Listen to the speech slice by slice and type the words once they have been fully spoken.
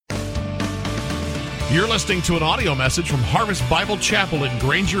You're listening to an audio message from Harvest Bible Chapel in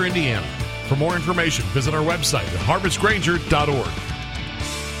Granger, Indiana. For more information, visit our website at harvestgranger.org.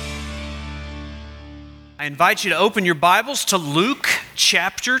 I invite you to open your Bibles to Luke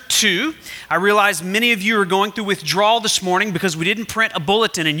chapter 2. I realize many of you are going through withdrawal this morning because we didn't print a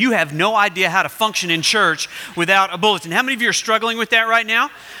bulletin and you have no idea how to function in church without a bulletin. How many of you are struggling with that right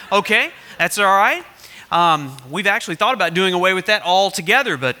now? Okay, that's all right. We've actually thought about doing away with that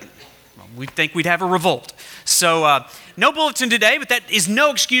altogether, but we think we'd have a revolt. So no bulletin today, but that is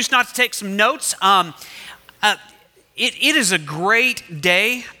no excuse not to take some notes. It is a great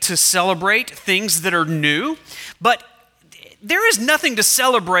day to celebrate things that are new, but there is nothing to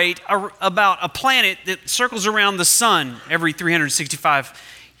celebrate about a planet that circles around the sun every 365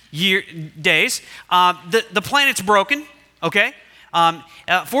 days. The planet's broken, okay?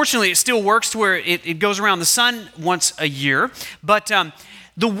 Fortunately, it still works to where it goes around the sun once a year, but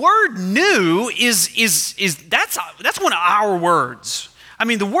the word new that's one of our words. I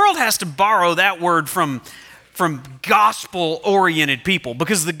mean, the world has to borrow that word from gospel-oriented people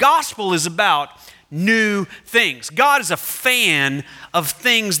because the gospel is about new things. God is a fan of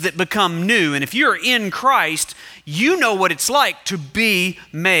things that become new, and if you're in Christ, you know what it's like to be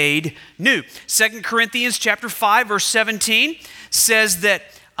made new. 2 Corinthians chapter 5, verse 17 says that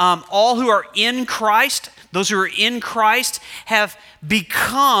all who are in Christ, those who are in Christ, have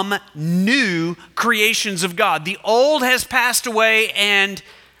become new creations of God. The old has passed away, and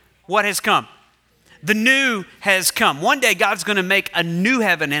what has come? The new has come. One day, God's going to make a new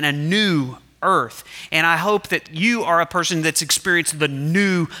heaven and a new earth. And I hope that you are a person that's experienced the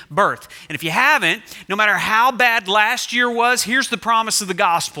new birth. And if you haven't, no matter how bad last year was, here's the promise of the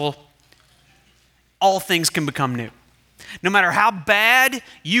gospel: all things can become new. No matter how bad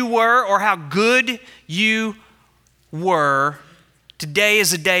you were or how good you were, today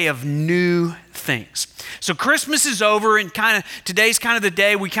is a day of new things. So Christmas is over, and today's kind of the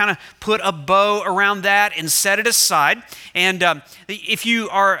day we kind of put a bow around that and set it aside. And if you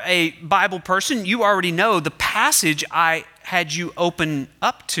are a Bible person, you already know the passage I had you open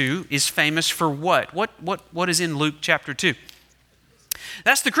up to is famous for what? What is in Luke chapter 2?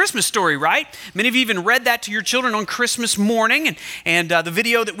 That's the Christmas story, right? Many of you even read that to your children on Christmas morning, and the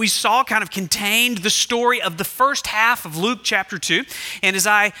video that we saw kind of contained the story of the first half of Luke chapter 2. And as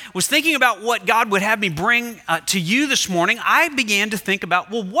I was thinking about what God would have me bring to you this morning, I began to think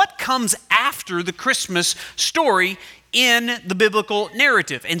about, well, what comes after the Christmas story in the biblical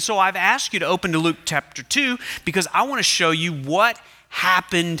narrative? And so I've asked you to open to Luke chapter 2 because I want to show you what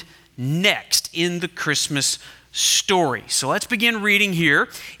happened next in the Christmas story. So let's begin reading here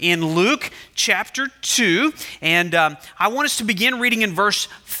in Luke chapter 2, and I want us to begin reading in verse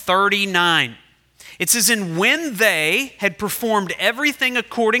 39. It says, "And when they had performed everything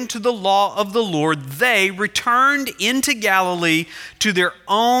according to the law of the Lord, they returned into Galilee to their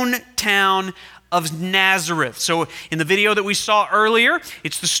own town of Nazareth." So in the video that we saw earlier,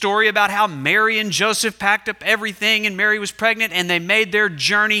 it's the story about how Mary and Joseph packed up everything, and Mary was pregnant, and they made their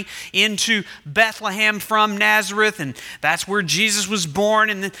journey into Bethlehem from Nazareth, and that's where Jesus was born,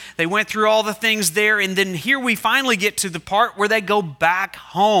 and they went through all the things there. And then here we finally get to the part where they go back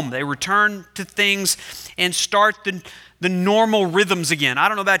home. They return to things and start the normal rhythms again. I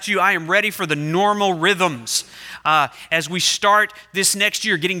don't know about you, I am ready for the normal rhythms as we start this next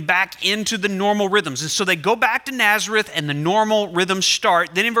year, getting back into the normal rhythms. And so they go back to Nazareth and the normal rhythms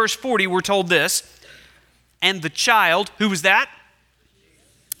start. Then in verse 40, we're told this: "And the child," who was that?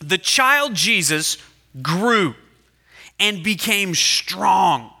 "The child Jesus grew and became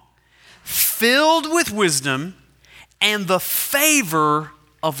strong, filled with wisdom, and the favor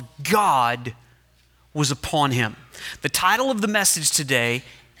of God was upon him." The title of the message today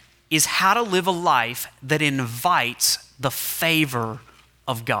is "How to Live a Life That Invites the Favor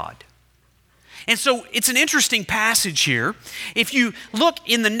of God." And so it's an interesting passage here. If you look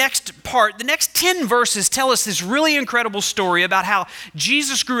in the next part, the next 10 verses tell us this really incredible story about how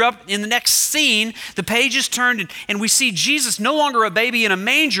Jesus grew up. In the next scene, the page is turned and we see Jesus no longer a baby in a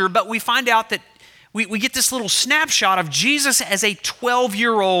manger, but we find out that we get this little snapshot of Jesus as a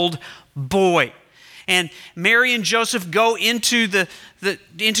 12-year-old boy. And Mary and Joseph go into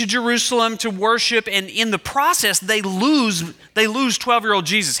Jerusalem to worship, and in the process, they lose 12-year-old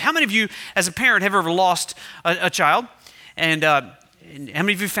Jesus. How many of you, as a parent, have ever lost a child? And how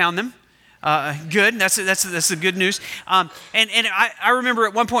many of you found them? Good. That's the good news. And I remember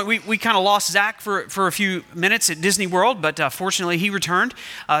at one point we kind of lost Zach for a few minutes at Disney World, but fortunately he returned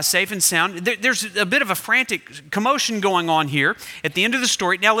safe and sound. There's a bit of a frantic commotion going on here at the end of the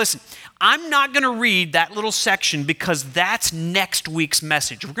story. Now listen, I'm not going to read that little section because that's next week's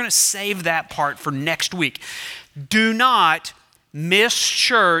message. We're going to save that part for next week. Do not miss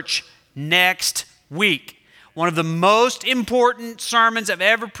church next week. One of the most important sermons I've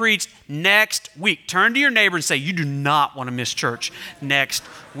ever preached next week. Turn to your neighbor and say, you do not want to miss church next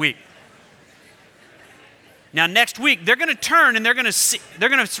week. Now, next week, they're going to turn and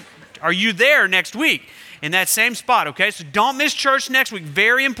are you there next week? In that same spot, okay? So don't miss church next week.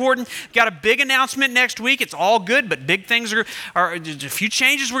 Very important. Got a big announcement next week. It's all good, but big things are a few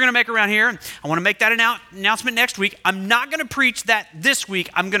changes we're going to make around here. I want to make that announcement next week. I'm not going to preach that this week.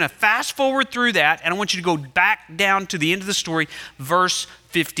 I'm going to fast forward through that, and I want you to go back down to the end of the story, verse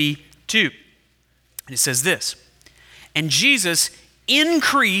 52. And it says this, and Jesus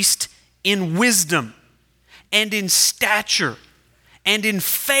increased in wisdom and in stature and in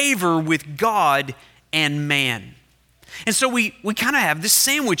favor with God and man. And so we kind of have this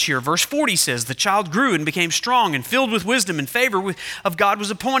sandwich here. Verse 40 says, the child grew and became strong and filled with wisdom, and favor of God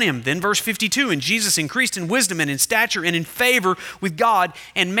was upon him. Then verse 52, and Jesus increased in wisdom and in stature and in favor with God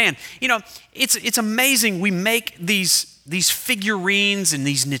and man. You know, it's amazing. We make these figurines and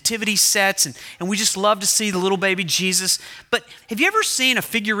these nativity sets, and we just love to see the little baby Jesus. But have you ever seen a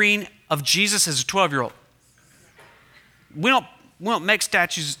figurine of Jesus as a 12-year-old? We don't make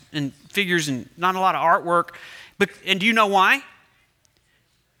statues and figures and not a lot of artwork. And do you know why?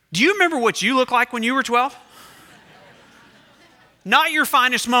 Do you remember what you looked like when you were 12? Not your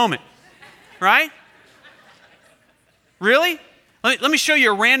finest moment, right? Really? Let me show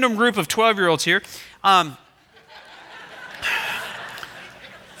you a random group of 12-year-olds here.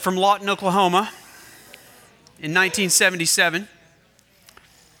 From Lawton, Oklahoma in 1977.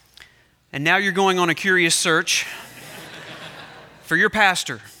 And now you're going on a curious search for your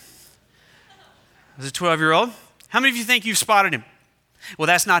pastor as a 12-year-old. How many of you think you've spotted him? Well,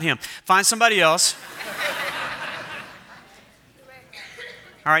 that's not him. Find somebody else.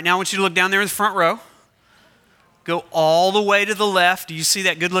 All right, now I want you to look down there in the front row. Go all the way to the left. Do you see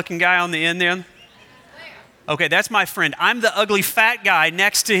that good-looking guy on the end there? Okay, that's my friend. I'm the ugly fat guy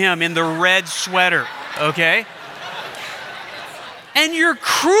next to him in the red sweater, okay? And you're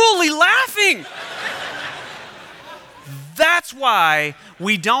cruelly laughing. That's why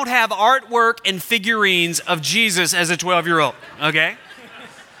we don't have artwork and figurines of Jesus as a 12-year-old, okay?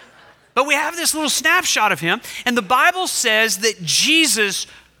 But we have this little snapshot of him, and the Bible says that Jesus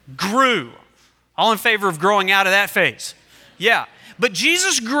grew. All in favor of growing out of that phase. Yeah. But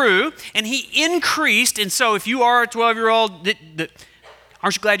Jesus grew, and he increased, and so if you are a 12-year-old,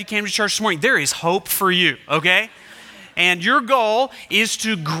 aren't you glad you came to church this morning? There is hope for you, okay? And your goal is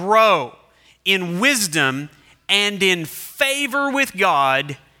to grow in wisdom and in favor with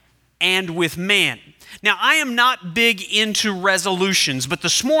God and with man. Now, I am not big into resolutions, but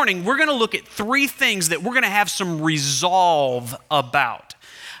this morning we're going to look at three things that we're going to have some resolve about.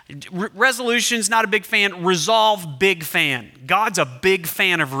 Resolutions, not a big fan. Resolve, big fan. God's a big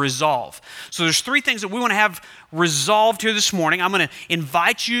fan of resolve. So there's three things that we want to have resolved here this morning. I'm going to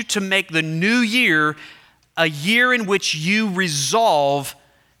invite you to make the new year a year in which you resolve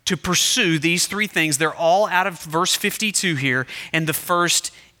to pursue these three things. They're all out of verse 52 here, and the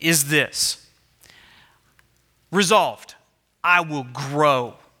first is this. Resolved, I will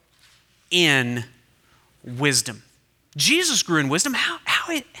grow in wisdom. Jesus grew in wisdom.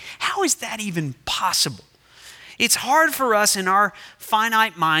 How is that even possible? It's hard for us in our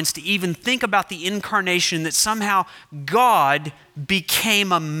finite minds to even think about the incarnation, that somehow God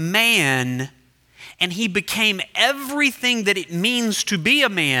became a man and he became everything that it means to be a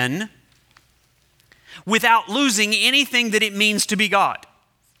man without losing anything that it means to be God.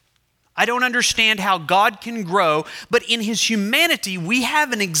 I don't understand how God can grow, but in his humanity, we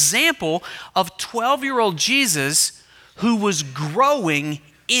have an example of 12-year-old Jesus who was growing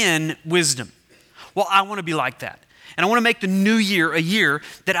in wisdom. Well, I want to be like that. And I want to make the new year a year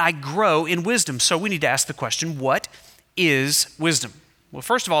that I grow in wisdom. So we need to ask the question, what is wisdom? Well,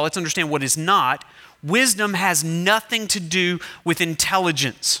 first of all, let's understand what is not. Wisdom has nothing to do with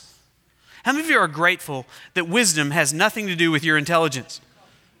intelligence. How many of you are grateful that wisdom has nothing to do with your intelligence?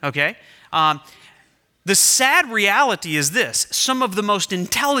 Okay? The sad reality is this. Some of the most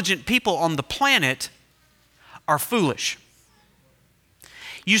intelligent people on the planet are foolish.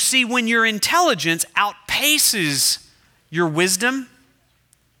 You see, when your intelligence outpaces your wisdom,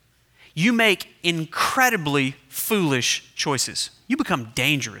 you make incredibly foolish choices. You become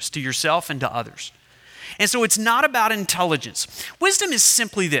dangerous to yourself and to others. And so it's not about intelligence. Wisdom is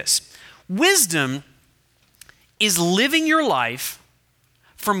simply this. Wisdom is living your life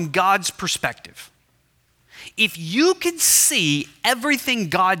from God's perspective. if you could see everything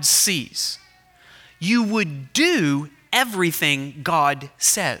God sees, you would do everything God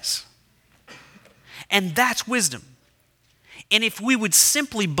says. And that's wisdom. And if we would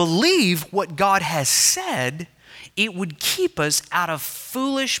simply believe what God has said, it would keep us out of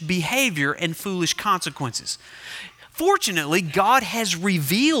foolish behavior and foolish consequences. Fortunately, God has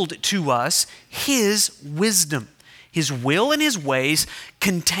revealed to us His wisdom, His will and His ways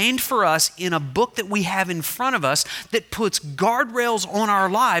contained for us in a book that we have in front of us that puts guardrails on our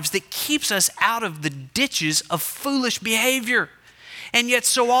lives that keeps us out of the ditches of foolish behavior. And yet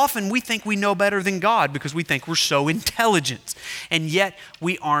so often we think we know better than God because we think we're so intelligent, and yet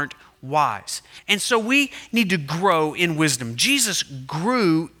we aren't wise. And so we need to grow in wisdom. Jesus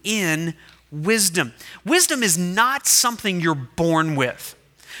grew in wisdom. Wisdom is not something you're born with.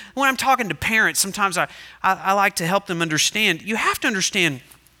 When I'm talking to parents, sometimes I like to help them understand. You have to understand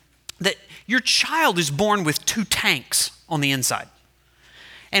that your child is born with two tanks on the inside.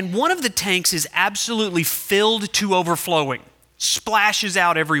 And one of the tanks is absolutely filled to overflowing, splashes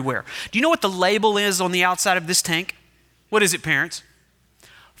out everywhere. Do you know what the label is on the outside of this tank? What is it, parents?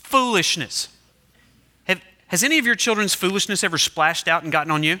 Foolishness. Has any of your children's foolishness ever splashed out and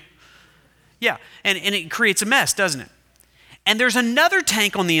gotten on you? Yeah, and it creates a mess, doesn't it? And there's another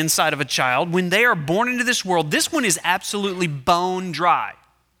tank on the inside of a child when they are born into this world. This one is absolutely bone dry.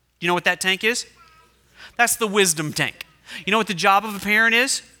 You know what that tank is? That's the wisdom tank. You know what the job of a parent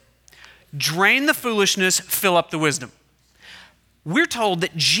is? Drain the foolishness, fill up the wisdom. We're told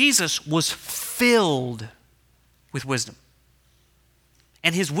that Jesus was filled with wisdom.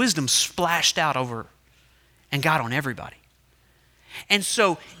 And His wisdom splashed out over and got on everybody. And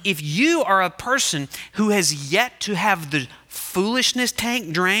so if you are a person who has yet to have the foolishness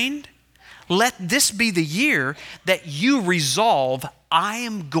tank drained, let this be the year that you resolve, I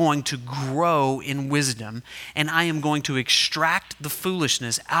am going to grow in wisdom and I am going to extract the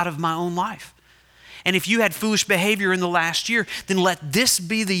foolishness out of my own life. And if you had foolish behavior in the last year, then let this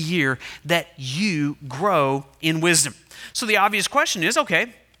be the year that you grow in wisdom. So the obvious question is,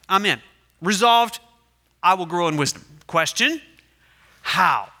 okay, I'm in. Resolved, I will grow in wisdom. Question,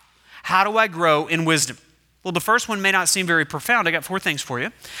 how? How do I grow in wisdom? Well, the first one may not seem very profound. I got 4 things for you.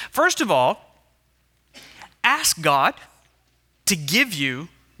 First of all, ask God to give you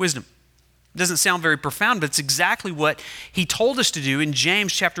wisdom. It doesn't sound very profound, but it's exactly what He told us to do in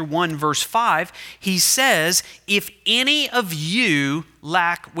James chapter 1, verse 5. He says, if any of you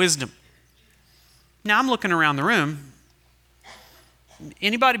lack wisdom. Now, I'm looking around the room.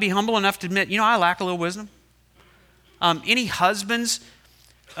 Anybody be humble enough to admit, I lack a little wisdom? Any husbands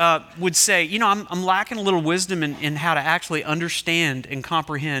would say, I'm lacking a little wisdom in how to actually understand and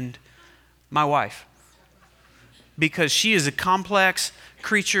comprehend my wife. Because she is a complex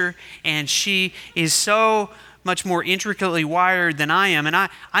creature and she is so much more intricately wired than I am. And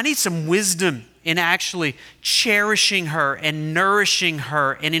I need some wisdom in actually cherishing her and nourishing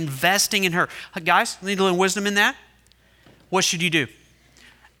her and investing in her. Guys, need a little wisdom in that? What should you do?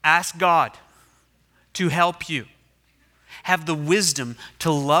 Ask God to help you. Have the wisdom to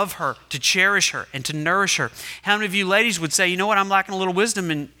love her, to cherish her, and to nourish her. How many of you ladies would say, you know what, I'm lacking a little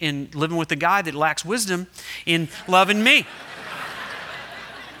wisdom in living with a guy that lacks wisdom in loving me?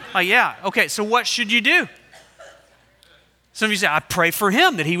 Yeah, okay, so what should you do? Some of you say, I pray for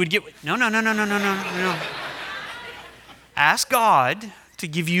him that he would get... No. Ask God to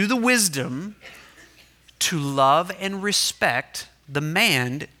give you the wisdom to love and respect the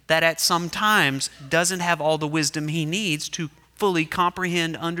man that at some times doesn't have all the wisdom he needs to fully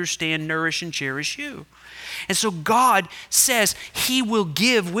comprehend, understand, nourish, and cherish you. And so God says He will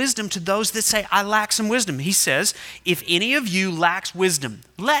give wisdom to those that say, I lack some wisdom. He says, if any of you lacks wisdom,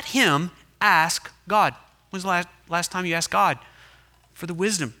 let him ask God. When's the last time you asked God for the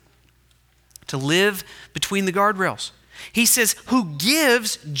wisdom to live between the guardrails? He says, who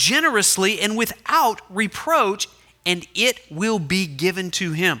gives generously and without reproach, and it will be given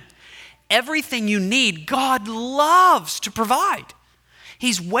to him. Everything you need, God loves to provide.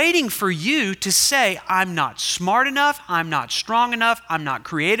 He's waiting for you to say, I'm not smart enough, I'm not strong enough, I'm not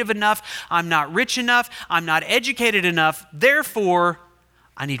creative enough, I'm not rich enough, I'm not educated enough, therefore,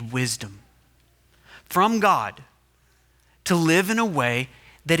 I need wisdom from God to live in a way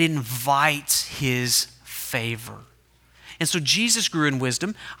that invites His favor. And so Jesus grew in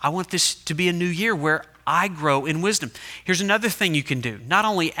wisdom. I want this to be a new year where I grow in wisdom. Here's another thing you can do. Not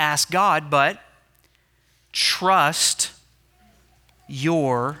only ask God, but trust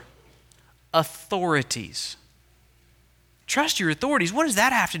your authorities. Trust your authorities. What does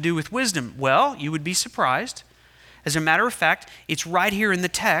that have to do with wisdom? Well, you would be surprised. As a matter of fact, it's right here in the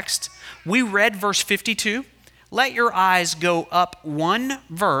text. We read verse 52. let your eyes go up one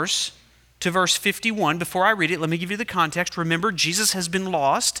verse to verse 51. Before I read it, let me give you the context. Remember, Jesus has been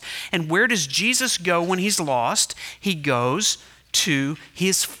lost. And where does Jesus go when he's lost? He goes to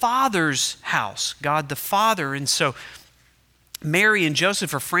his Father's house, God the Father. And so Mary and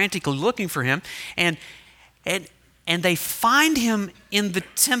Joseph are frantically looking for him, and they find him in the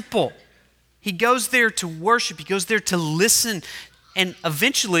temple. He goes there to worship. He goes there to listen. And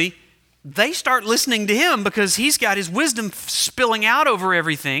eventually, they start listening to him because he's got his wisdom spilling out over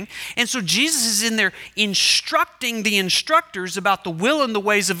everything. And so Jesus is in there instructing the instructors about the will and the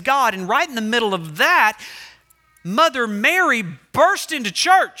ways of God. And right in the middle of that, Mother Mary burst into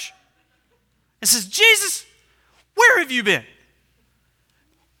church and says, Jesus, where have you been?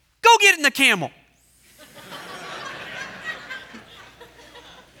 Go get in the camel.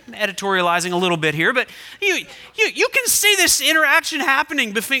 I'm editorializing a little bit here, but you can see this interaction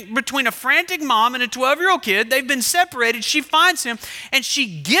happening between a frantic mom and a 12-year-old kid. They've been separated. She finds him, and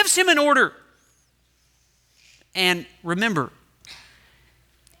she gives him an order. And remember,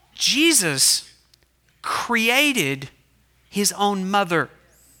 Jesus created his own mother.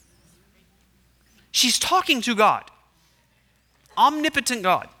 She's talking to God, omnipotent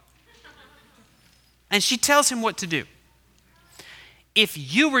God. And she tells him what to do. If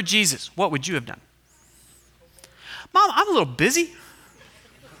you were Jesus, what would you have done? Mom, I'm a little busy.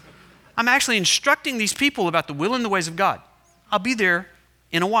 I'm actually instructing these people about the will and the ways of God. I'll be there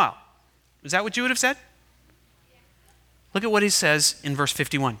in a while. Is that what you would have said? Look at what he says in verse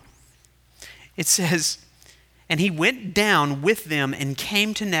 51. It says, and he went down with them and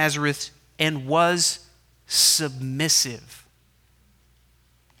came to Nazareth and was submissive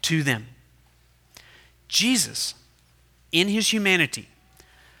to them. Jesus, in his humanity,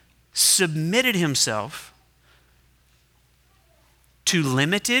 submitted himself to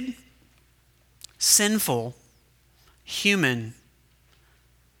limited, sinful, human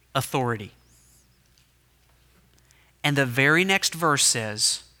authority. And the very next verse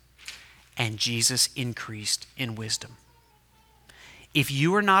says, and Jesus increased in wisdom. If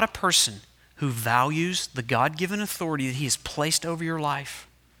you are not a person who values the God-given authority that he has placed over your life,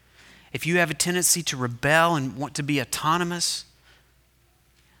 if you have a tendency to rebel and want to be autonomous,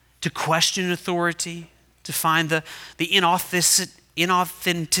 to question authority, to find the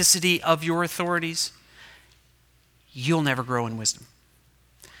inauthenticity of your authorities, you'll never grow in wisdom.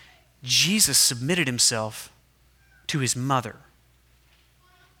 Jesus submitted himself to his mother.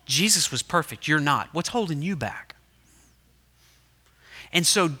 Jesus was perfect. You're not. What's holding you back? And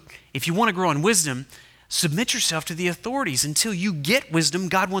so, if you want to grow in wisdom, submit yourself to the authorities. Until you get wisdom,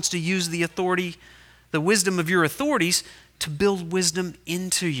 God wants to use the authority, the wisdom of your authorities, to build wisdom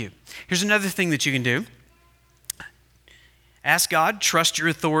into you. Here's another thing that you can do. Ask God, trust your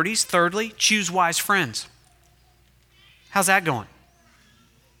authorities. Thirdly, choose wise friends. How's that going?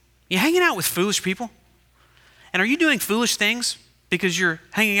 You hanging out with foolish people? And are you doing foolish things because you're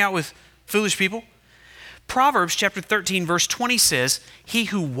hanging out with foolish people? Proverbs chapter 13, verse 20 says, he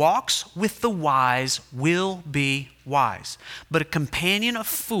who walks with the wise will be wise, but a companion of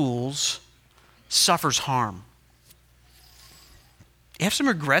fools suffers harm. You have some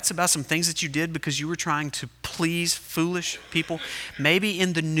regrets about some things that you did because you were trying to please foolish people? Maybe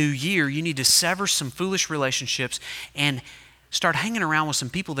in the new year, you need to sever some foolish relationships and start hanging around with some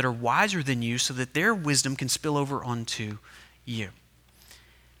people that are wiser than you so that their wisdom can spill over onto you.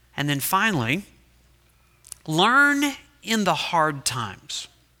 And then finally, learn in the hard times.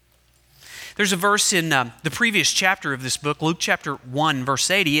 There's a verse in the previous chapter of this book, Luke chapter 1,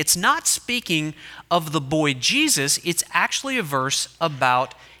 verse 80. It's not speaking of the boy Jesus. It's actually a verse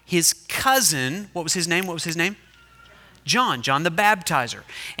about his cousin. What was his name? John the Baptizer.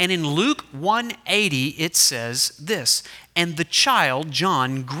 And in Luke 1:80, it says this, and the child,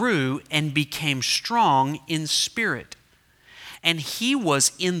 John, grew and became strong in spirit. And he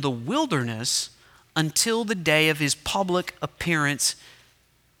was in the wilderness until the day of his public appearance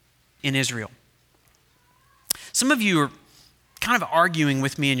in Israel. Some of you are kind of arguing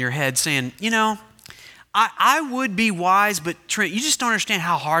with me in your head saying, you know, I would be wise, but Trent, you just don't understand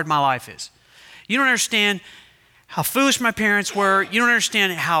how hard my life is. You don't understand how foolish my parents were. You don't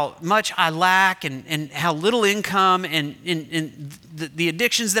understand how much I lack and how little income and the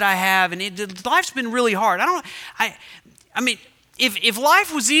addictions that I have. And life's been really hard. I mean, if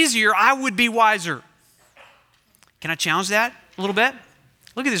life was easier, I would be wiser. Can I challenge that a little bit?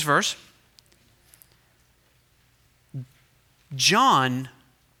 Look at this verse. John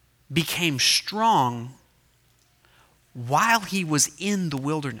became strong while he was in the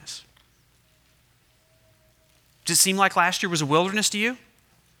wilderness. Does it seem like last year was a wilderness to you?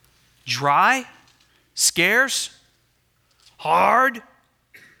 Dry, scarce, hard,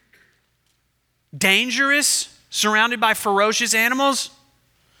 dangerous, surrounded by ferocious animals.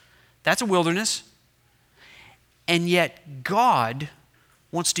 That's a wilderness. And yet God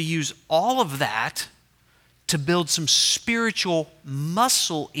wants to use all of that to build some spiritual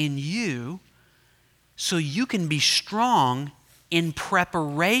muscle in you so you can be strong in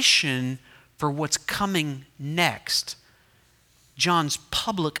preparation for what's coming next. John's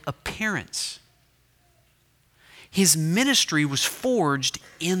public appearance. His ministry was forged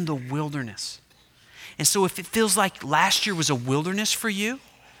in the wilderness. And so if it feels like last year was a wilderness for you,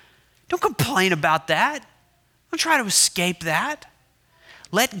 don't complain about that. Don't try to escape that.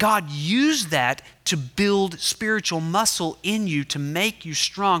 Let God use that to build spiritual muscle in you, to make you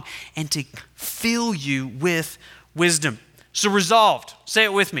strong, and to fill you with wisdom. So resolved, say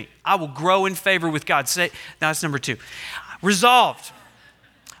it with me. I will grow in favor with God. Say, now that's number 2. Resolved.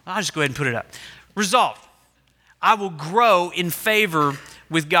 I'll just go ahead and put it up. Resolved. I will grow in favor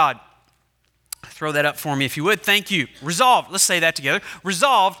with God. Throw that up for me if you would. Thank you. Resolved. Let's say that together.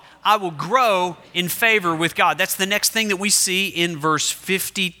 Resolved. I will grow in favor with God. That's the next thing that we see in verse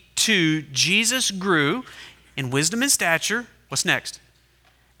 52. Jesus grew in wisdom and stature. What's next?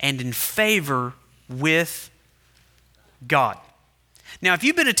 And in favor with God. Now, if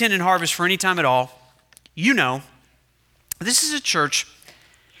you've been attending Harvest for any time at all, you know this is a church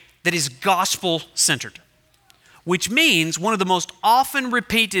that is gospel-centered, which means one of the most often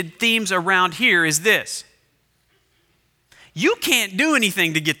repeated themes around here is this: you can't do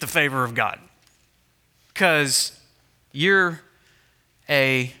anything to get the favor of God because you're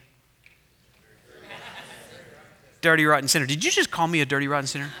a dirty, rotten sinner. Did you just call me a dirty, rotten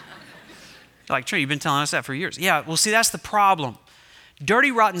sinner? Like, Trey, you've been telling us that for years. Yeah, well, see, that's the problem.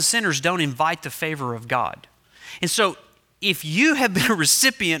 Dirty, rotten sinners don't invite the favor of God. And so if you have been a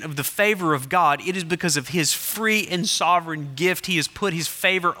recipient of the favor of God, it is because of His free and sovereign gift. He has put His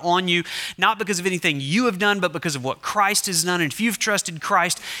favor on you, not because of anything you have done, but because of what Christ has done. And if you've trusted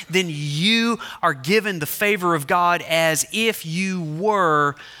Christ, then you are given the favor of God as if you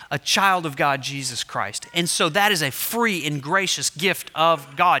were a child of God, Jesus Christ. And so that is a free and gracious gift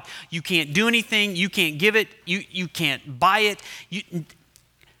of God. You can't do anything. You can't give it. You can't buy it.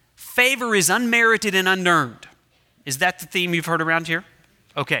 Favor is unmerited and unearned. Is that the theme you've heard around here?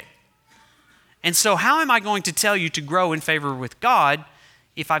 Okay. And so how am I going to tell you to grow in favor with God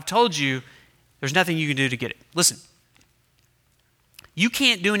if I've told you there's nothing you can do to get it? Listen, you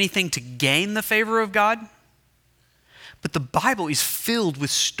can't do anything to gain the favor of God, but the Bible is filled with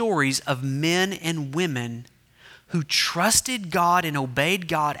stories of men and women who trusted God and obeyed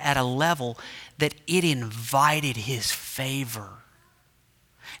God at a level that it invited His favor.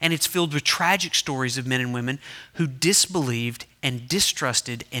 And it's filled with tragic stories of men and women who disbelieved and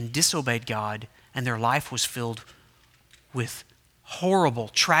distrusted and disobeyed God, and their life was filled with horrible,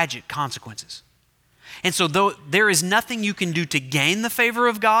 tragic consequences. And so though there is nothing you can do to gain the favor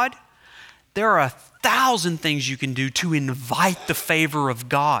of God, there are 1,000 things you can do to invite the favor of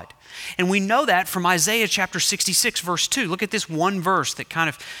God. And we know that from Isaiah chapter 66, verse 2. Look at this one verse that kind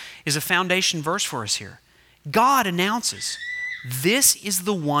of is a foundation verse for us here. God announces, "This is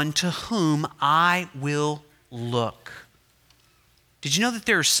the one to whom I will look." Did you know that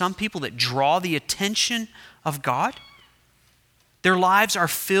there are some people that draw the attention of God? Their lives are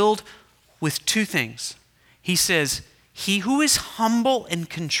filled with 2 things. He says, "He who is humble and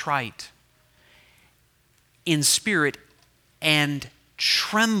contrite in spirit and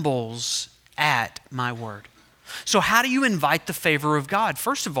trembles at my word." So how do you invite the favor of God?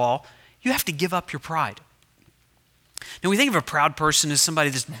 First of all, you have to give up your pride. Now, we think of a proud person as somebody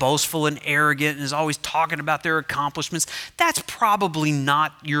that's boastful and arrogant and is always talking about their accomplishments. That's probably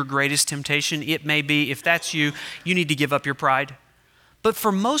not your greatest temptation. It may be. If that's you, you need to give up your pride. But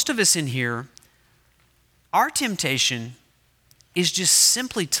for most of us in here, our temptation is just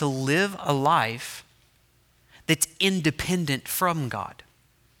simply to live a life that's independent from God.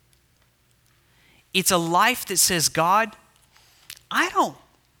 It's a life that says, "God, I don't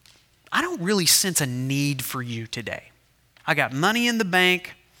really sense a need for you today. I got money in the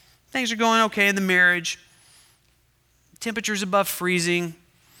bank. Things are going okay in the marriage. Temperature's above freezing.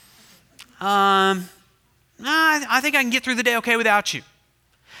 I think I can get through the day okay without you."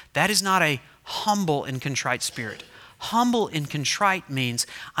 That is not a humble and contrite spirit. Humble and contrite means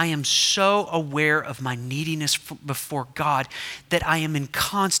I am so aware of my neediness before God that I am in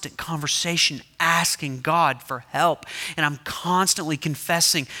constant conversation asking God for help. And I'm constantly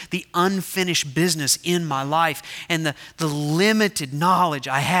confessing the unfinished business in my life and the limited knowledge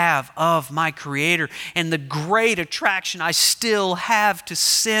I have of my Creator and the great attraction I still have to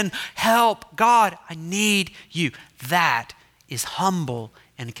sin. Help, God, I need you. That is humble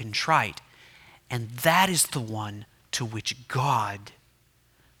and contrite. And that is the one to which God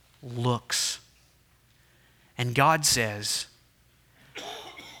looks. And God says,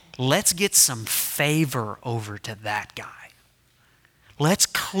 let's get some favor over to that guy. Let's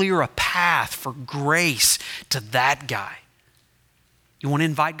clear a path for grace to that guy. You want to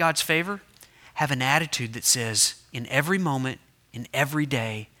invite God's favor? Have an attitude that says, in every moment, in every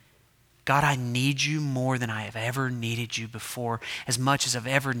day, God, I need you more than I have ever needed you before. As much as I've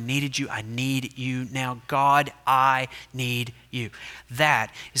ever needed you, I need you now. God, I need you.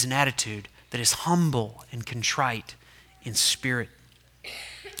 That is an attitude that is humble and contrite in spirit.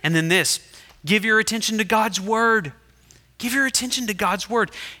 And then this, give your attention to God's word. Give your attention to God's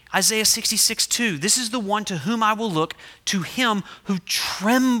word. Isaiah 66:2. This is the one to whom I will look, to him who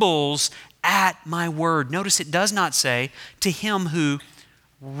trembles at my word. Notice it does not say to him who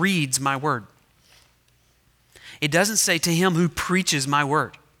reads my word. It doesn't say to him who preaches my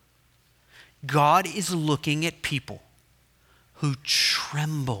word. God is looking at people who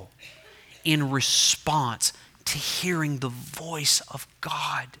tremble in response to hearing the voice of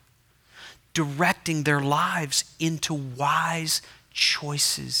God, directing their lives into wise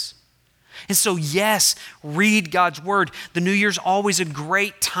choices. And so, yes, read God's word. The New Year's always a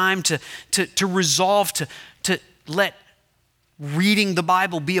great time to resolve to let reading the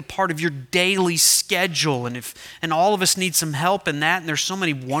Bible be a part of your daily schedule. And all of us need some help in that. And there's so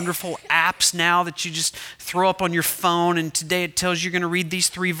many wonderful apps now that you just throw up on your phone. And today it tells you you're going to read these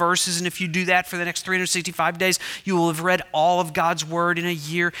 3 verses. And if you do that for the next 365 days, you will have read all of God's word in a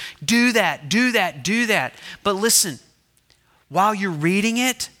year. Do that, do that, do that. But listen, while you're reading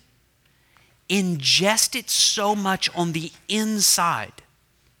it, ingest it so much on the inside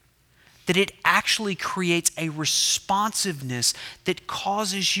that it actually creates a responsiveness that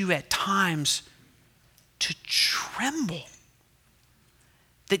causes you at times to tremble.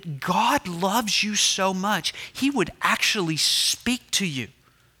 That God loves you so much, He would actually speak to you,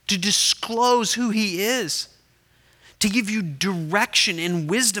 to disclose who He is, to give you direction and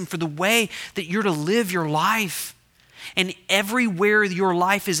wisdom for the way that you're to live your life. And everywhere your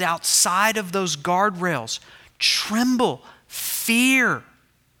life is outside of those guardrails, tremble, fear.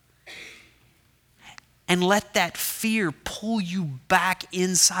 And let that fear pull you back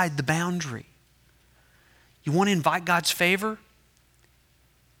inside the boundary. You want to invite God's favor?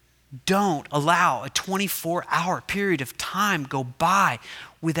 Don't allow a 24-hour period of time go by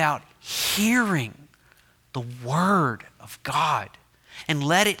without hearing the word of God. And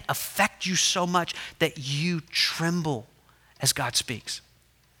let it affect you so much that you tremble as God speaks.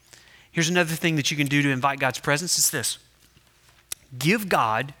 Here's another thing that you can do to invite God's presence. It's this. Give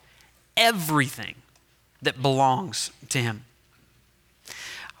God everything that belongs to Him. I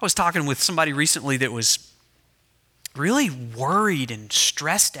was talking with somebody recently that was really worried and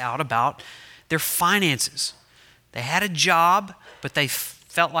stressed out about their finances. They had a job, but they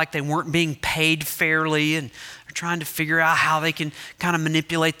felt like they weren't being paid fairly, and they're trying to figure out how they can kind of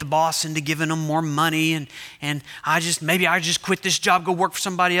manipulate the boss into giving them more money. And maybe I just quit this job, go work for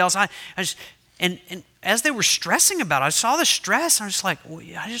somebody else. And as they were stressing about it, I saw the stress. And I was just like, well,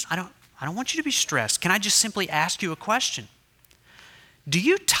 I don't want you to be stressed. Can I just simply ask you a question? Do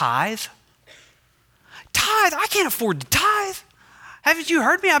you tithe? Tithe? I can't afford to tithe. Haven't you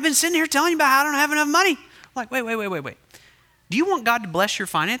heard me? I've been sitting here telling you about how I don't have enough money. I'm like, wait. Do you want God to bless your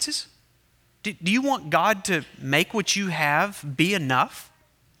finances? Do you want God to make what you have be enough?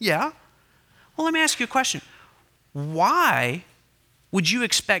 Yeah. Well, let me ask you a question. Why would you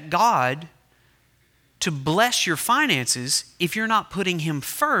expect God to bless your finances if you're not putting Him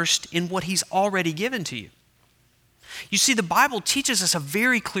first in what He's already given to you? You see, the Bible teaches us a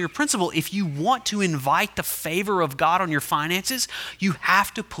very clear principle. If you want to invite the favor of God on your finances, you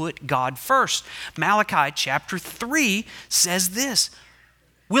have to put God first. Malachi chapter 3 says this,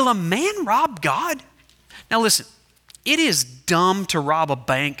 will a man rob God? Now listen, it is dumb to rob a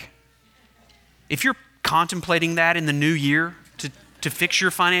bank. If you're contemplating that in the new year, to fix your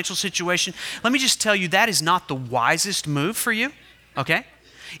financial situation, let me just tell you that is not the wisest move for you, okay?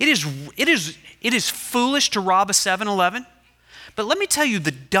 It is foolish to rob a 7-Eleven, but let me tell you the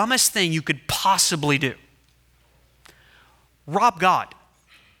dumbest thing you could possibly do. Rob God.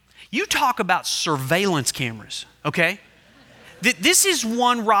 You talk about surveillance cameras, okay? This is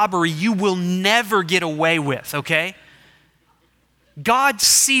one robbery you will never get away with, okay? God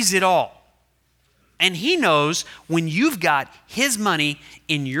sees it all. And he knows when you've got his money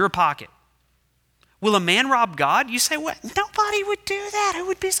in your pocket. Will a man rob God? You say, what? Nobody would do that. It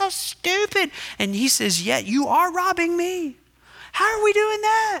would be so stupid. And he says, yeah, you are robbing me. How are we doing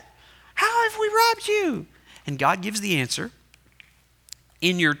that? How have we robbed you? And God gives the answer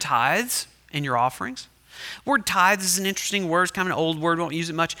in your tithes and your offerings. Word tithes is an interesting word. It's kind of an old word. We won't use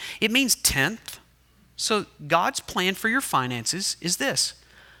it much. It means tenth. So God's plan for your finances is this.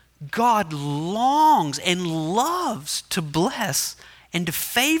 God longs and loves to bless and to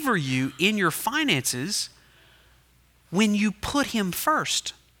favor you in your finances when you put him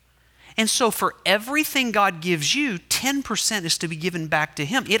first. And so for everything God gives you, 10% is to be given back to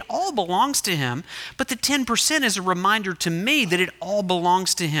him. It all belongs to him, but the 10% is a reminder to me that it all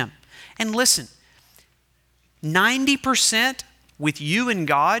belongs to him. And listen, 90% with you and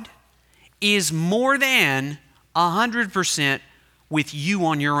God is more than 100% with you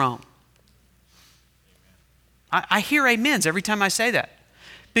on your own. I hear amens every time I say that.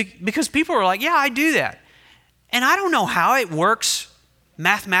 Because people are like, yeah, I do that. And I don't know how it works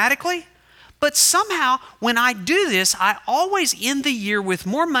mathematically, but somehow when I do this, I always end the year with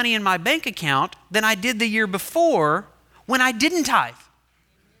more money in my bank account than I did the year before when I didn't tithe.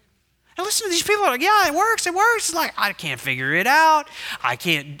 And listen to these people are like, yeah, it works. It's like, I can't figure it out.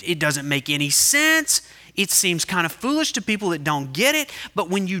 It doesn't make any sense. It seems kind of foolish to people that don't get it. But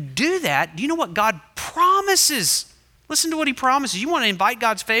when you do that, do you know what God promises? Listen to what he promises. You want to invite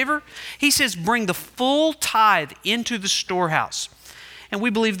God's favor? He says, bring the full tithe into the storehouse. And we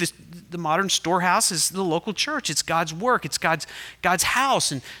believe the modern storehouse is the local church. It's God's work. It's God's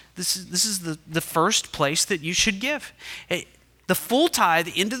house. And this is the first place that you should give. The full tithe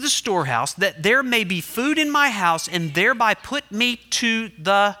into the storehouse, that there may be food in my house, and thereby put me to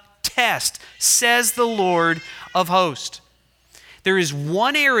the test, says the Lord of hosts. There is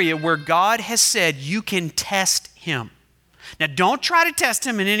one area where God has said you can test him. Now, don't try to test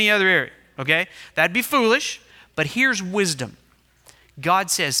him in any other area, okay? That'd be foolish, but here's wisdom.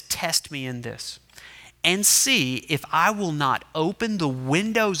 God says, test me in this and see if I will not open the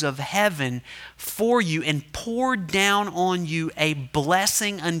windows of heaven for you and pour down on you a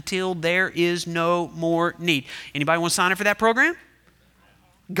blessing until there is no more need. Anybody want to sign up for that program?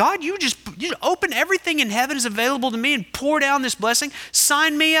 God, you just open everything in heaven is available to me and pour down this blessing.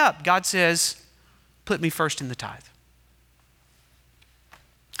 Sign me up. God says, put me first in the tithe.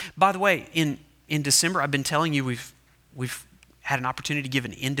 By the way, in December, I've been telling you we've had an opportunity to give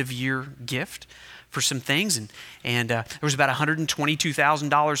an end-of-year gift for some things, and there was about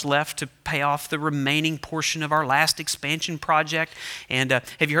 $122,000 left to pay off the remaining portion of our last expansion project. And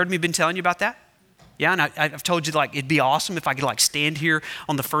have you heard me been telling you about that? Yeah, and I've told you, like, it'd be awesome if I could, like, stand here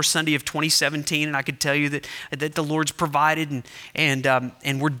on the first Sunday of 2017 and I could tell you that the Lord's provided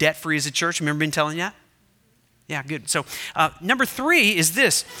and we're debt-free as a church. Remember been telling you that? Yeah, good. So number 3 is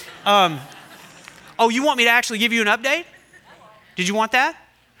this. Oh, you want me to actually give you an update? Did you want that?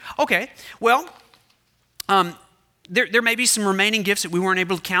 Okay. Well, there may be some remaining gifts that we weren't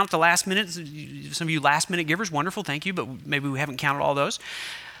able to count at the last minute. Some of you last-minute givers, wonderful, thank you, but maybe we haven't counted all those.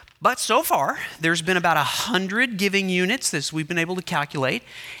 But so far, there's been about 100 giving units that we've been able to calculate.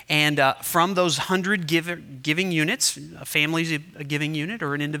 And from those 100 giving units, a family's a giving unit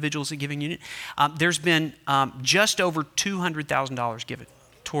or an individual's a giving unit, there's been just over $200,000 given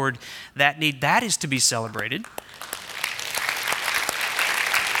toward that need. That is to be celebrated.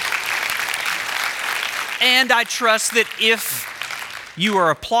 And I trust that if you are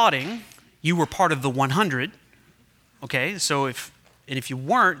applauding, you were part of the 100. Okay, so if you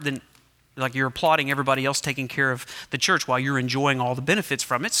weren't, then like you're applauding everybody else taking care of the church while you're enjoying all the benefits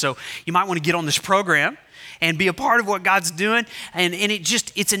from it. So you might want to get on this program and be a part of what God's doing. And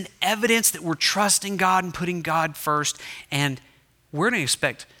it's an evidence that we're trusting God and putting God first. And we're going to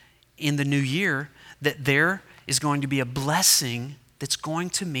expect in the new year that there is going to be a blessing that's going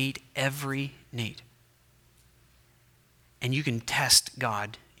to meet every need. And you can test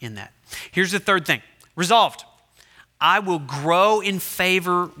God in that. Here's the third thing. Resolved. I will grow in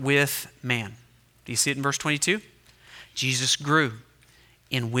favor with man. Do you see it in verse 22? Jesus grew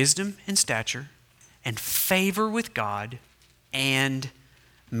in wisdom and stature and favor with God and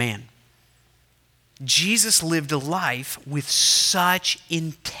man. Jesus lived a life with such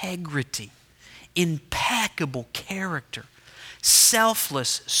integrity, impeccable character,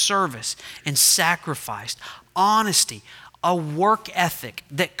 selfless service and sacrifice, honesty, a work ethic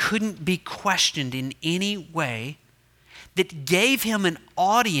that couldn't be questioned in any way, that gave him an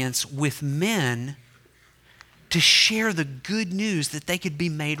audience with men to share the good news that they could be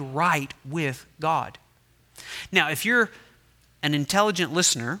made right with God. Now, if you're an intelligent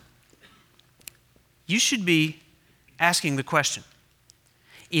listener, you should be asking the question,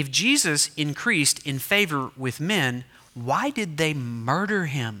 if Jesus increased in favor with men, why did they murder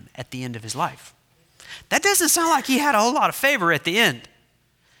him at the end of his life? That doesn't sound like he had a whole lot of favor at the end.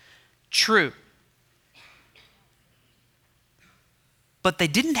 True. But they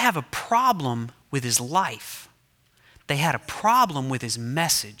didn't have a problem with his life. They had a problem with his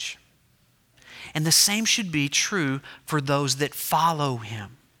message. And the same should be true for those that follow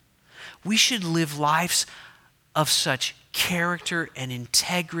him. We should live lives of such character and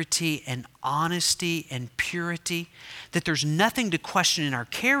integrity and honesty and purity that there's nothing to question in our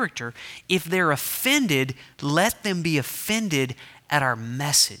character. If they're offended, let them be offended at our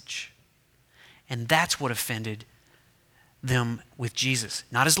message. And that's what offended them with Jesus.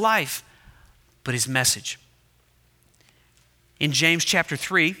 Not his life, but his message. In James chapter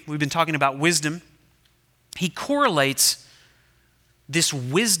 3, we've been talking about wisdom. He correlates this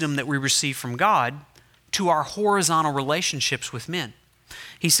wisdom that we receive from God to our horizontal relationships with men.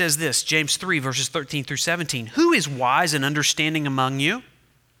 He says this, James 3, verses 13 through 17. Who is wise and understanding among you?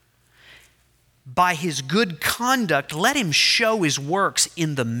 By his good conduct, let him show his works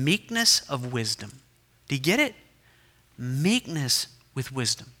in the meekness of wisdom. Do you get it? Meekness with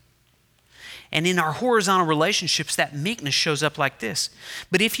wisdom. And in our horizontal relationships, that meekness shows up like this.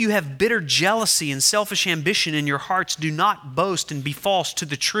 But if you have bitter jealousy and selfish ambition in your hearts, do not boast and be false to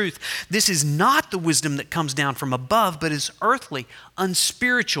the truth. This is not the wisdom that comes down from above, but is earthly,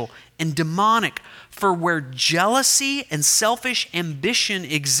 unspiritual, and demonic. For where jealousy and selfish ambition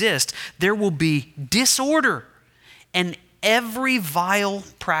exist, there will be disorder and every vile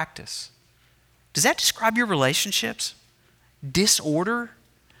practice. Does that describe your relationships? Disorder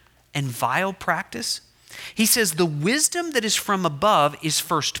and vile practice? He says the wisdom that is from above is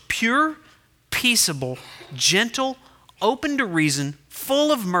first pure, peaceable, gentle, open to reason,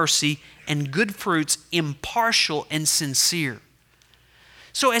 full of mercy and good fruits, impartial and sincere.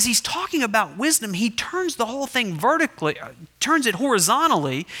 So as he's talking about wisdom, he turns the whole thing vertically, turns it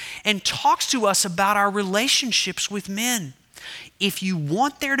horizontally, and talks to us about our relationships with men. If you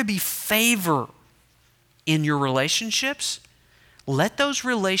want there to be favor in your relationships, let those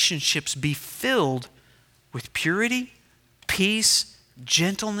relationships be filled with purity, peace,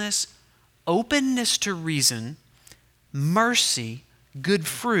 gentleness, openness to reason, mercy, good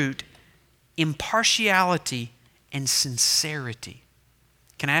fruit, impartiality, and sincerity.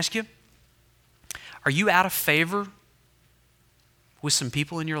 Can I ask you, are you out of favor with some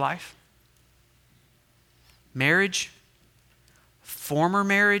people in your life? Marriage, former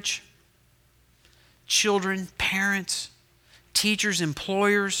marriage, children, parents, teachers,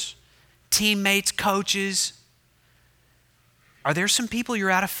 employers, teammates, coaches. Are there some people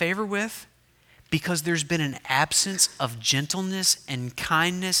you're out of favor with because there's been an absence of gentleness and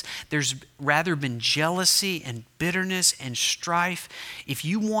kindness? There's rather been jealousy and bitterness and strife. If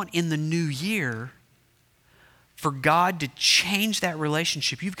you want in the new year for God to change that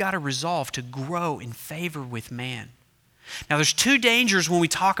relationship, you've got to resolve to grow in favor with man. Now, there's two dangers when we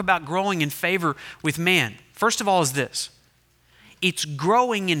talk about growing in favor with man. First of all is this. It's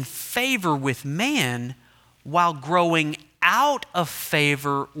growing in favor with man while growing out of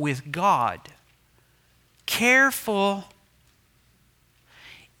favor with God. Careful.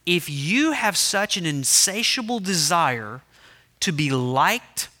 If you have such an insatiable desire to be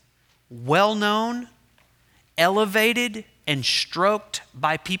liked, well-known, elevated, and stroked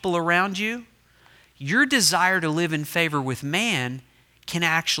by people around you, your desire to live in favor with man can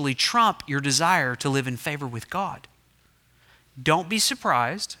actually trump your desire to live in favor with God. Don't be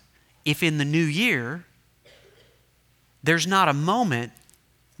surprised if in the new year, there's not a moment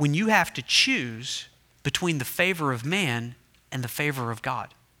when you have to choose between the favor of man and the favor of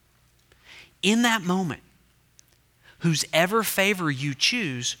God. In that moment, whose ever favor you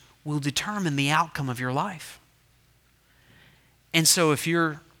choose will determine the outcome of your life. And so if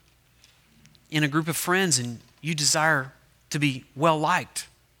you're in a group of friends and you desire to be well-liked,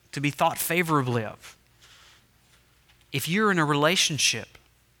 to be thought favorably of, if you're in a relationship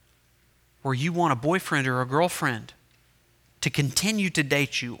where you want a boyfriend or a girlfriend to continue to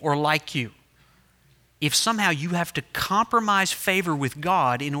date you or like you, if somehow you have to compromise favor with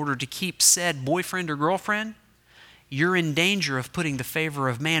God in order to keep said boyfriend or girlfriend, you're in danger of putting the favor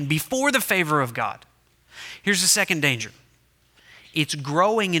of man before the favor of God. Here's the second danger. It's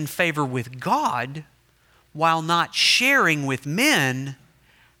growing in favor with God while not sharing with men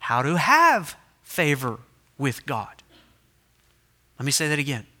how to have favor with God. Let me say that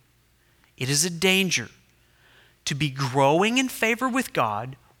again. It is a danger to be growing in favor with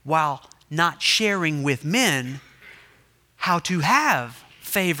God while not sharing with men how to have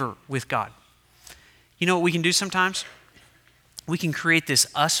favor with God. You know what we can do sometimes? We can create this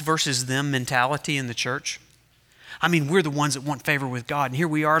us versus them mentality in the church. I mean, we're the ones that want favor with God, and here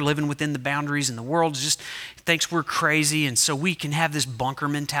we are living within the boundaries, and the world just thinks we're crazy, and so we can have this bunker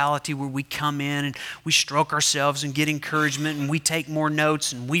mentality where we come in and we stroke ourselves and get encouragement, and we take more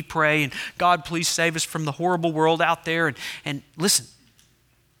notes, and we pray, and God, please save us from the horrible world out there. And listen,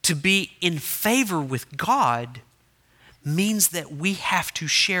 to be in favor with God means that we have to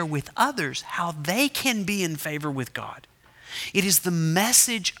share with others how they can be in favor with God. It is the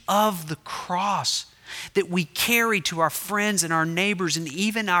message of the cross that we carry to our friends and our neighbors and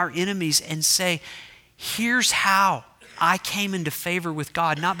even our enemies and say, here's how I came into favor with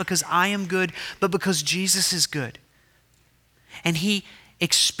God, not because I am good, but because Jesus is good. And he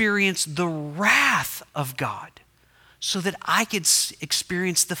experienced the wrath of God so that I could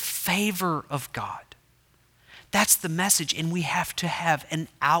experience the favor of God. That's the message, and we have to have an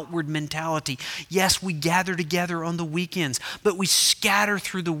outward mentality. Yes, we gather together on the weekends, but we scatter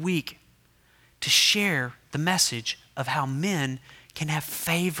through the week to share the message of how men can have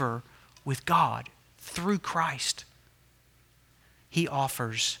favor with God through Christ. He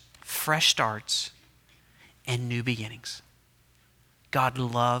offers fresh starts and new beginnings. God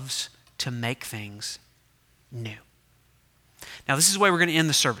loves to make things new. Now, this is the way we're going to end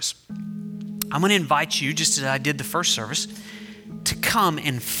the service. I'm going to invite you, just as I did the first service, to come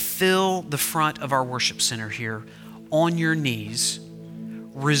and fill the front of our worship center here on your knees,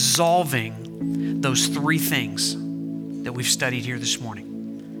 resolving those three things that we've studied here this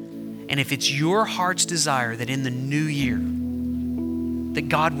morning. And if it's your heart's desire that in the new year, that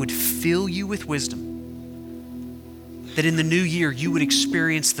God would fill you with wisdom, that in the new year you would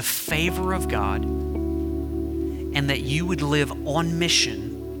experience the favor of God, and that you would live on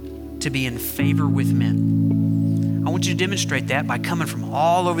mission to be in favor with men. I want you to demonstrate that by coming from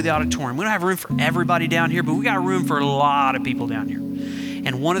all over the auditorium. We don't have room for everybody down here, but we got room for a lot of people down here.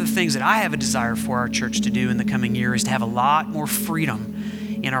 And one of the things that I have a desire for our church to do in the coming year is to have a lot more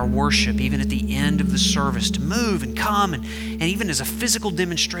freedom in our worship, even at the end of the service, to move and come and even as a physical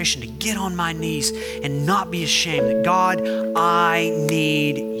demonstration to get on my knees and not be ashamed that God, I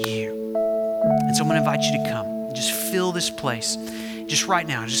need you. And so I'm going to invite you to come and just fill this place. Just right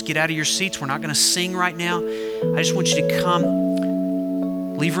now, just get out of your seats. We're not going to sing right now. I just want you to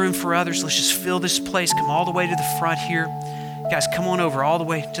come, leave room for others. Let's just fill this place. Come all the way to the front here. Guys, come on over all the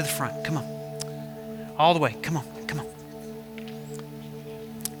way to the front. Come on. All the way. Come on. Come on.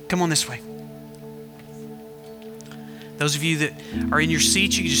 Come on this way. Those of you that are in your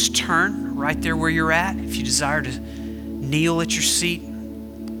seats, you can just turn right there where you're at. If you desire to kneel at your seat,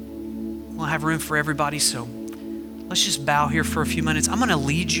 we'll have room for everybody, so let's just bow here for a few minutes. I'm going to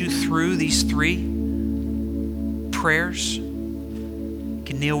lead you through these three prayers. You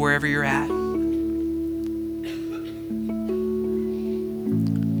can kneel wherever you're at.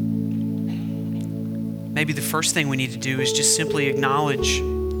 Maybe the first thing we need to do is just simply acknowledge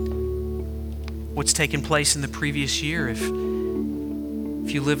what's taken place in the previous year. If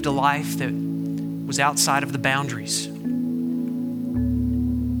you lived a life that was outside of the boundaries,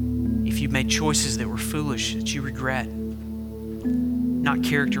 if you made choices that were foolish, that you regret, not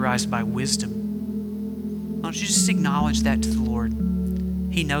characterized by wisdom, why don't you just acknowledge that to the Lord?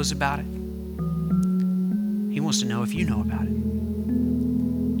 He knows about it. He wants to know if you know about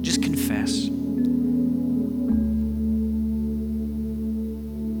it. Just confess.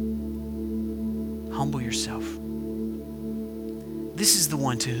 Humble yourself. This is the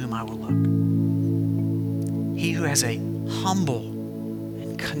one to whom I will look. He who has a humble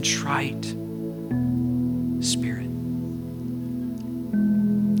and contrite spirit.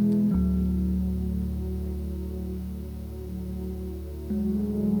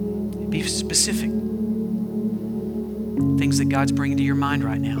 Be specific. Things that God's bringing to your mind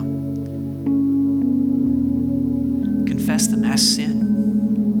right now. Confess them as sin.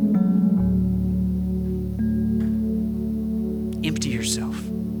 Empty yourself.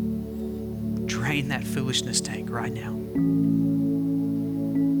 Drain that foolishness tank right now.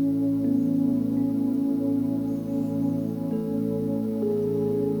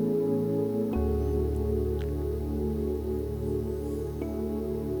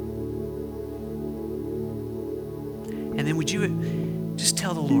 And then would you just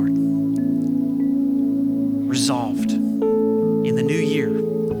tell the Lord, resolved, in the new year,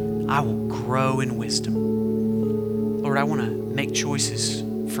 I will grow in wisdom. Lord, I want to make choices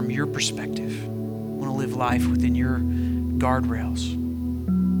from your perspective. I want to live life within your guardrails.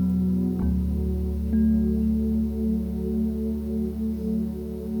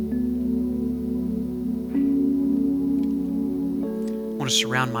 I want to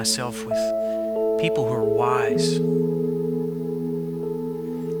surround myself with people who are wise.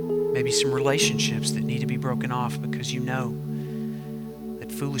 Maybe some relationships that need to be broken off because you know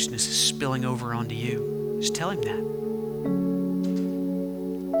that foolishness is spilling over onto you. Just tell him that.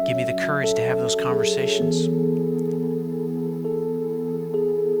 Give me the courage to have those conversations.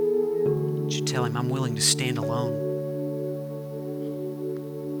 Would you tell him I'm willing to stand alone?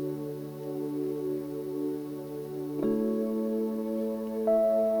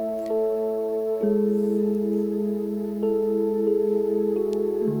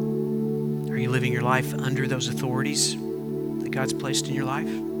 Are you living your life under those authorities that God's placed in your life?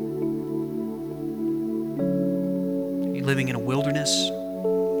 Are you living in a wilderness,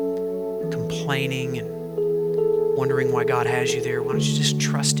 complaining and wondering why God has you there? Why don't you just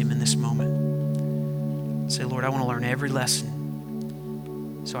trust him in this moment? Say, Lord, I want to learn every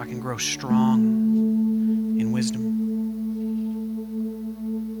lesson so I can grow strong in wisdom.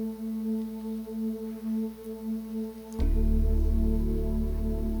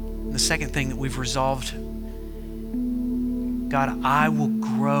 And the second thing that we've resolved, God, I will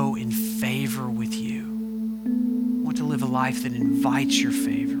grow in favor with you. I want to live a life that invites your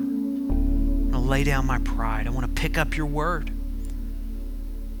favor. I want to lay down my pride. I want to pick up your word.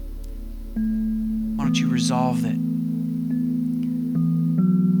 Why don't you resolve that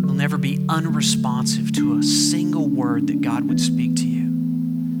you'll never be unresponsive to a single word that God would speak to you,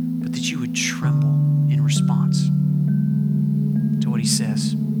 but that you would tremble in response to what he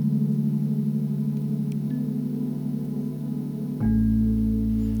says.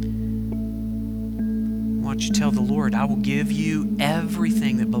 Why don't you tell the Lord, I will give you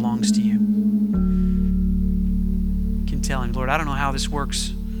everything that belongs to you. You can tell him, Lord, I don't know how this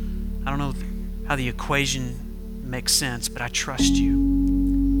works. I don't know how the equation makes sense, but I trust you.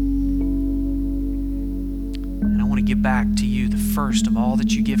 And I want to give back to you the first of all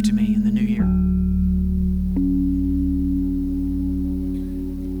that you give to me in the new year.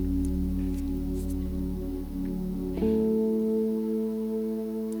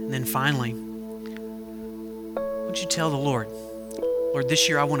 And then finally, would you tell the Lord, Lord, this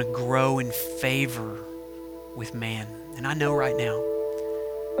year I want to grow in favor with man. And I know right now,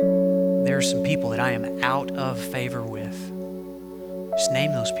 there are some people that I am out of favor with. Just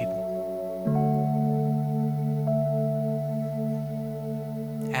name those people.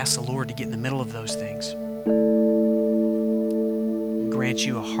 Ask the Lord to get in the middle of those things. And grant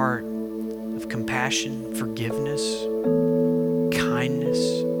you a heart of compassion, forgiveness,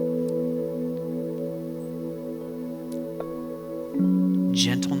 kindness,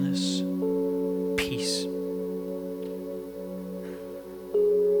 gentleness, peace.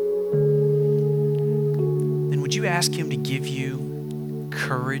 Would you ask him to give you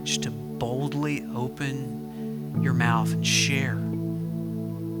courage to boldly open your mouth and share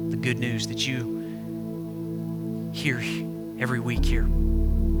the good news that you hear every week here,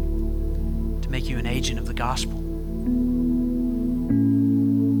 to make you an agent of the gospel?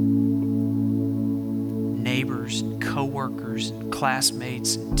 Neighbors and co-workers and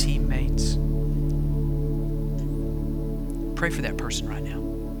classmates and teammates. Pray for that person right now.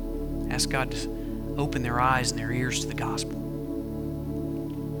 Ask God to open their eyes and their ears to the gospel.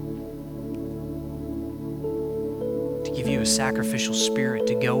 To give you a sacrificial spirit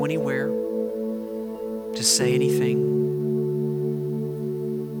to go anywhere, to say anything,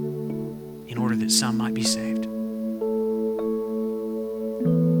 in order that some might be saved.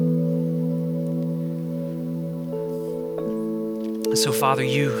 And so, Father,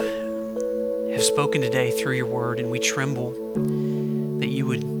 you have spoken today through your word, and we tremble that you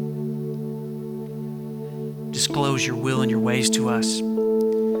would disclose your will and your ways to us.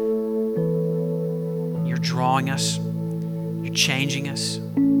 You're drawing us. You're changing us.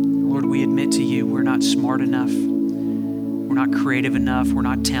 Lord, we admit to you we're not smart enough. We're not creative enough. We're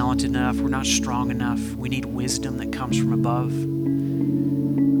not talented enough. We're not strong enough. We need wisdom that comes from above.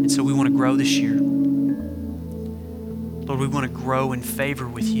 And so we want to grow this year. Lord, we want to grow in favor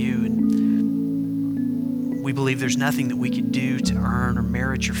with you. And we believe there's nothing that we could do to earn or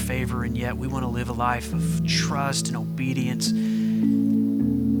merit your favor, and yet we want to live a life of trust and obedience,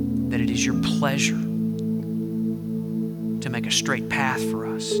 that it is your pleasure to make a straight path for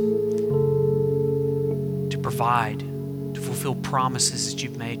us, to provide, to fulfill promises that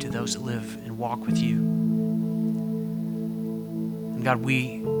you've made to those that live and walk with you. And God,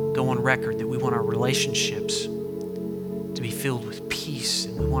 we go on record that we want our relationships to be filled with peace,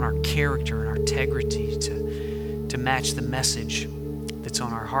 and we want our character and our integrity to to match the message that's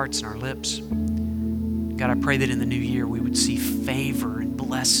on our hearts and our lips. God, I pray that in the new year we would see favor and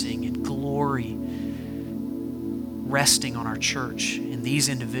blessing and glory resting on our church and these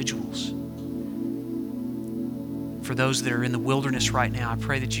individuals. For those that are in the wilderness right now, I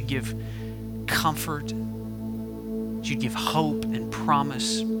pray that you'd give comfort, that you'd give hope and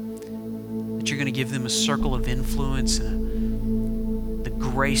promise, that you're going to give them a circle of influence and the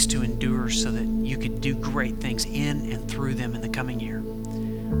grace to endure so that you could do great things in and through them in the coming year.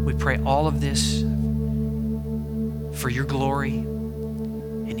 We pray all of this for your glory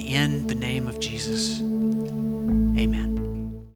and in the name of Jesus.